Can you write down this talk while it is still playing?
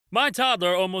My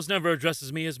toddler almost never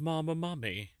addresses me as mom or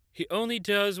mommy. He only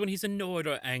does when he's annoyed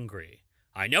or angry.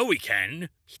 I know he can,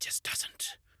 he just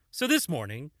doesn't. So this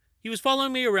morning, he was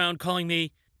following me around calling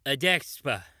me a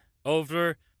Dexpa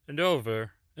over and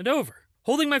over and over.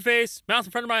 Holding my face, mouth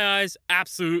in front of my eyes,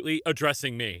 absolutely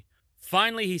addressing me.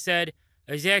 Finally, he said,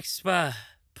 a Dexpa,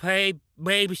 play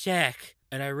Baby Shack.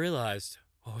 And I realized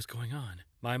what was going on.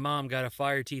 My mom got a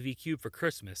Fire TV Cube for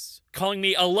Christmas, calling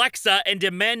me Alexa and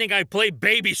demanding I play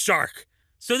Baby Shark.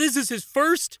 So this is his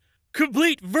first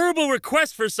complete verbal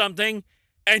request for something,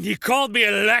 and he called me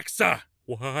Alexa.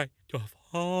 Why the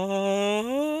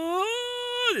fuck?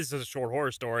 This is a short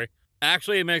horror story.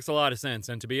 Actually, it makes a lot of sense,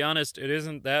 and to be honest, it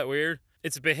isn't that weird.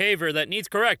 It's a behavior that needs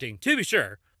correcting, to be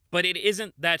sure, but it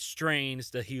isn't that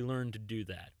strange that he learned to do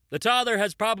that. The toddler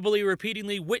has probably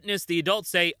repeatedly witnessed the adult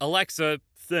say Alexa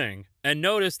thing, and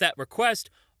noticed that request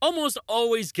almost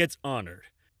always gets honored.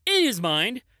 In his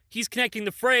mind, he's connecting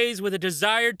the phrase with a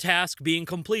desired task being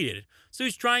completed, so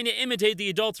he's trying to imitate the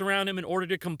adults around him in order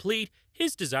to complete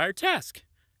his desired task.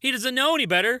 He doesn't know any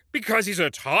better because he's a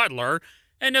toddler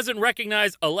and doesn't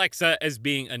recognize Alexa as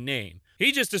being a name.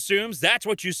 He just assumes that's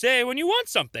what you say when you want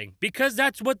something, because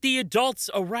that's what the adults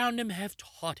around him have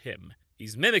taught him.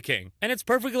 He's mimicking, and it's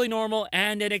perfectly normal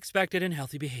and an expected and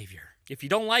healthy behavior. If you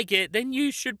don't like it, then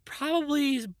you should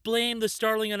probably blame the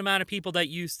startling amount of people that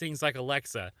use things like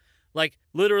Alexa. Like,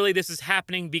 literally, this is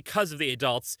happening because of the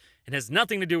adults and has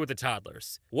nothing to do with the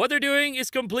toddlers. What they're doing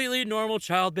is completely normal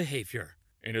child behavior.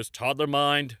 In his toddler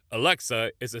mind,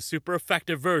 Alexa is a super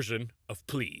effective version of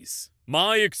please.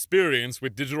 My experience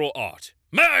with digital art.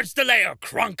 Merge the layer,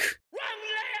 crunk! Wrong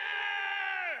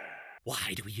layer!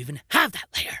 Why do we even have that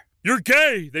layer? You're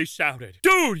gay, they shouted.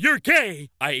 Dude, you're gay!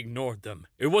 I ignored them.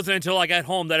 It wasn't until I got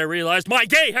home that I realized my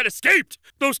gay had escaped!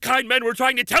 Those kind men were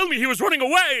trying to tell me he was running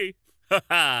away! Ha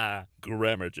ha!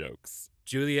 Grammar jokes.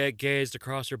 Juliet gazed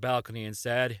across her balcony and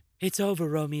said, It's over,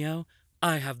 Romeo.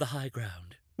 I have the high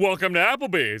ground. Welcome to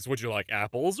Applebee's. Would you like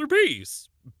apples or peas?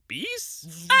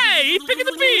 Bees? Hey, pick at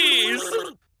the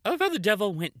bees! I love how the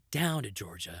devil went down to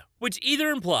Georgia, which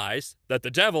either implies that the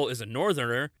devil is a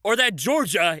northerner or that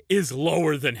Georgia is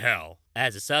lower than hell.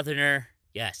 As a southerner,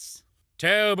 yes.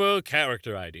 Terrible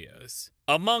character ideas.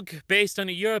 A monk based on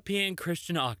a European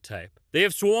Christian archetype. They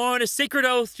have sworn a sacred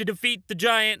oath to defeat the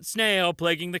giant snail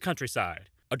plaguing the countryside.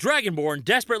 A dragonborn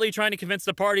desperately trying to convince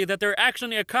the party that they're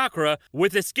actually a cockra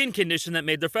with a skin condition that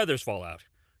made their feathers fall out.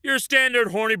 Your standard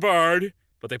horny bard,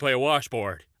 but they play a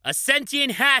washboard. A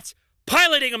sentient hat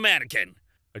piloting a mannequin.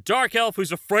 A dark elf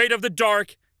who's afraid of the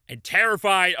dark and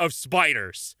terrified of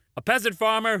spiders. A peasant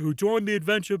farmer who joined the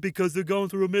adventure because they're going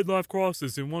through a midlife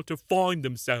crisis and want to find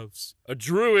themselves. A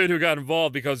druid who got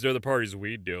involved because they're the party's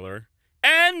weed dealer.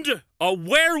 And a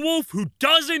werewolf who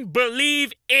doesn't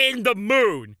believe in the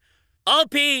moon.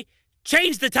 LP,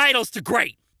 change the titles to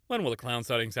great. When will the clown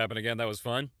sightings happen again? That was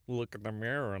fun. Look in the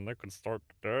mirror and they can start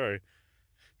today.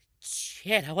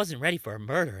 Shit, I wasn't ready for a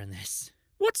murder in this.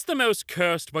 What's the most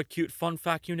cursed but cute fun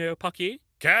fact you know, Pucky?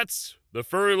 Cats, the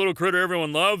furry little critter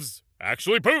everyone loves,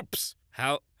 actually poops.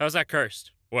 How's that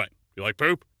cursed? What, you like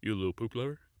poop? You little poop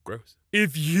lover? Gross.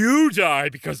 If you die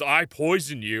because I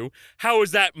poisoned you, how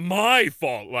is that my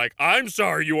fault? Like, I'm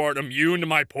sorry you aren't immune to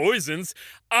my poisons.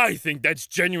 I think that's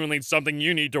genuinely something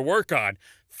you need to work on.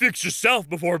 Fix yourself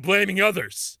before blaming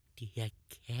others. Do you get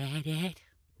it?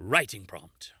 Writing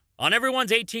prompt. On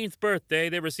everyone's 18th birthday,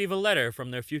 they receive a letter from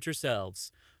their future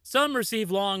selves. Some receive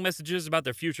long messages about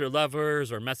their future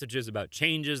lovers or messages about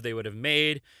changes they would have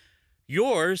made.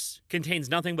 Yours contains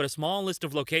nothing but a small list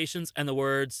of locations and the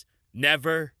words,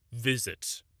 never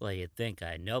visit. Well, you'd think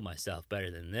I know myself better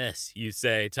than this, you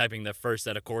say, typing the first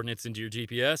set of coordinates into your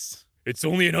GPS. It's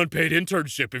only an unpaid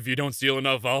internship if you don't steal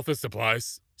enough office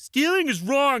supplies. Stealing is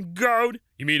wrong, goat.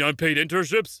 You mean unpaid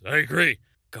internships? I agree.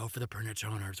 Go for the printed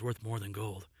toner, it's worth more than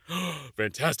gold.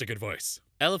 Fantastic advice.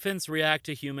 Elephants react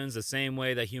to humans the same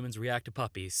way that humans react to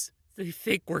puppies. They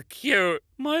think we're cute.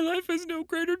 My life has no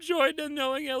greater joy than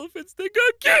knowing elephants think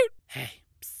I'm cute. Hey,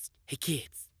 psst. Hey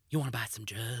kids, you want to buy some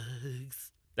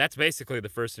drugs? That's basically the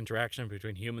first interaction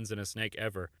between humans and a snake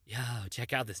ever. Yo,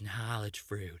 check out this knowledge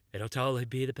fruit. It'll totally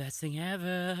be the best thing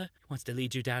ever. Wants to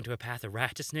lead you down to a path of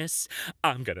righteousness?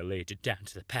 I'm gonna lead you down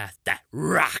to the path that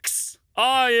rocks.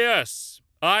 Ah, yes.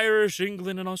 Irish,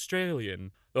 England, and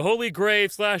Australian. The holy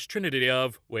grave / trinity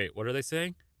of... Wait, what are they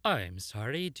saying? I'm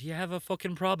sorry, do you have a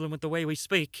fucking problem with the way we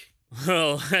speak?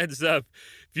 Well, heads up.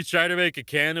 If you try to make a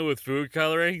candle with food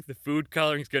coloring, the food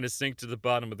coloring's gonna sink to the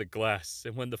bottom of the glass.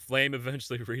 And when the flame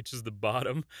eventually reaches the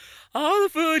bottom, all the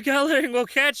food coloring will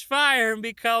catch fire and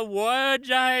become one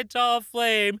giant tall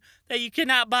flame that you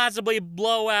cannot possibly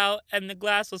blow out, and the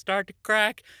glass will start to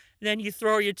crack. And then you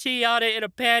throw your tea on it in a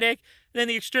panic. Then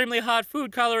the extremely hot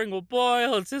food coloring will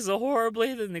boil and sizzle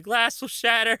horribly. Then the glass will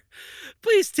shatter.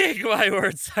 Please take my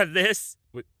words on this.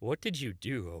 What did you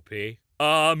do, OP?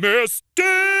 A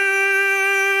mistake!